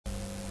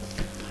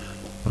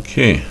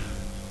Okay,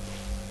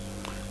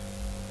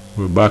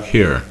 we're back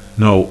here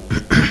now.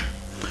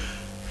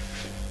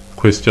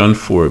 Question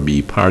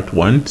 4b part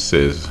 1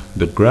 says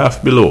the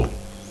graph below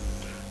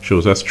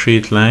shows a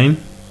straight line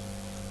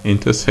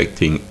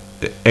intersecting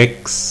the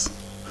x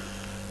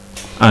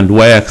and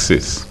y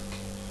axis.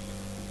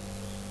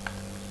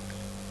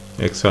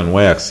 X and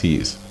y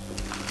axes.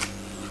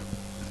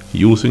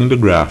 Using the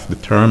graph,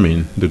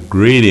 determine the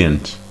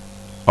gradient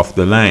of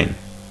the line.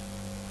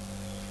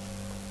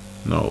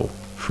 Now,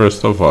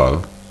 first of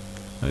all,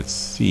 let's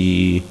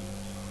see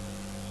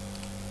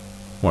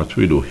what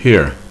we do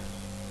here.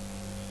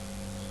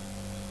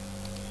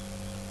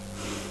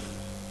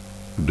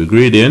 The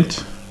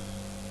gradient,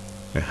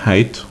 the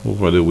height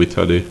over the width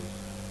of the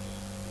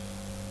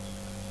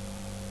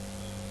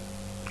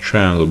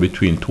triangle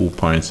between 2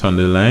 points on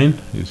the line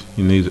is,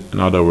 in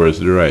other words,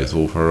 the rise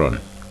over run.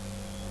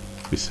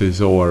 This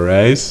is our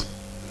rise.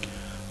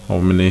 How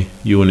many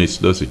units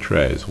does it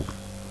rise?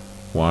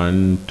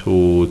 1,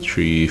 2,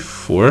 3,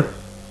 4.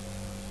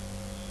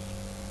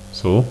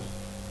 So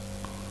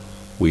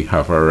we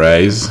have a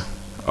rise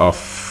of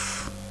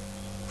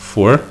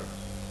 4.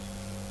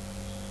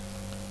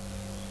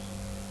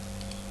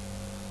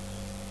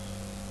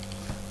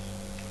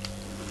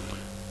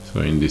 So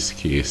in this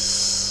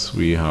case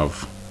we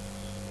have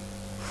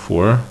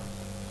 4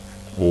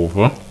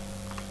 over.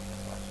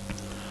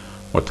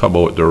 What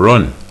about the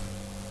run?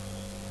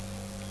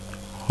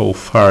 How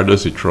far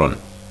does it run?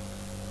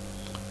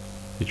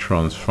 It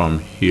runs from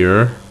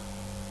here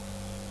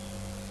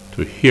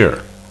to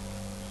here.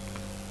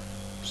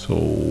 So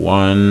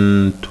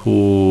 1,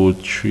 2,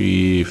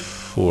 3,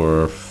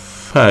 4,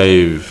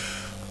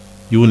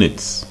 5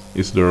 units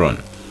is the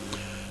run.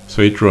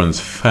 So it runs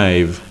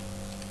 5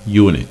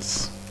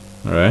 units.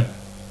 All right.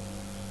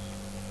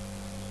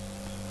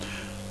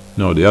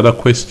 Now the other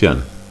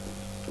question,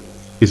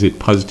 is it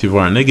positive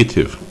or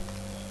negative?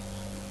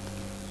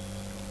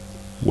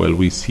 Well,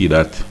 we see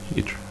that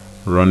it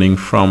running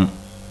from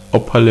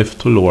upper left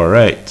to lower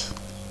right.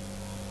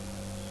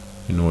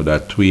 You know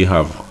that we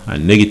have a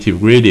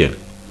negative gradient.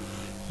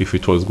 If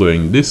it was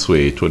going this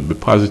way, it would be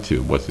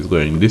positive, but it's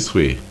going this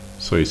way,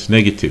 so it's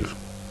negative.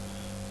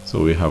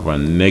 So we have a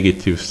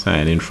negative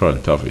sign in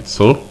front of it.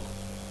 So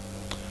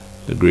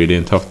the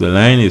gradient of the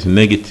line is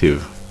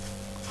negative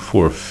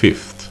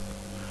 4/5.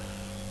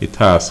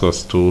 It asks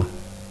us to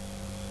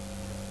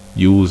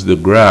use the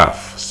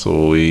graph,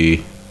 so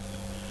we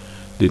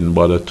didn't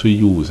bother to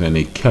use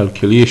any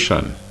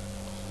calculation.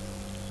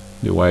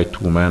 The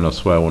y2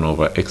 minus y1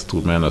 over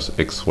x2 minus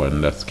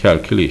x1, that's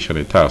calculation.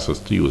 It asks us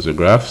to use a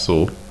graph,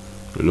 so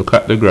we look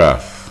at the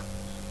graph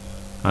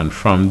and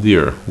from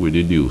there we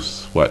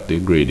deduce what the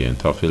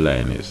gradient of the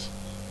line is.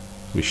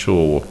 We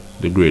show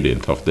the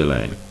gradient of the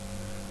line.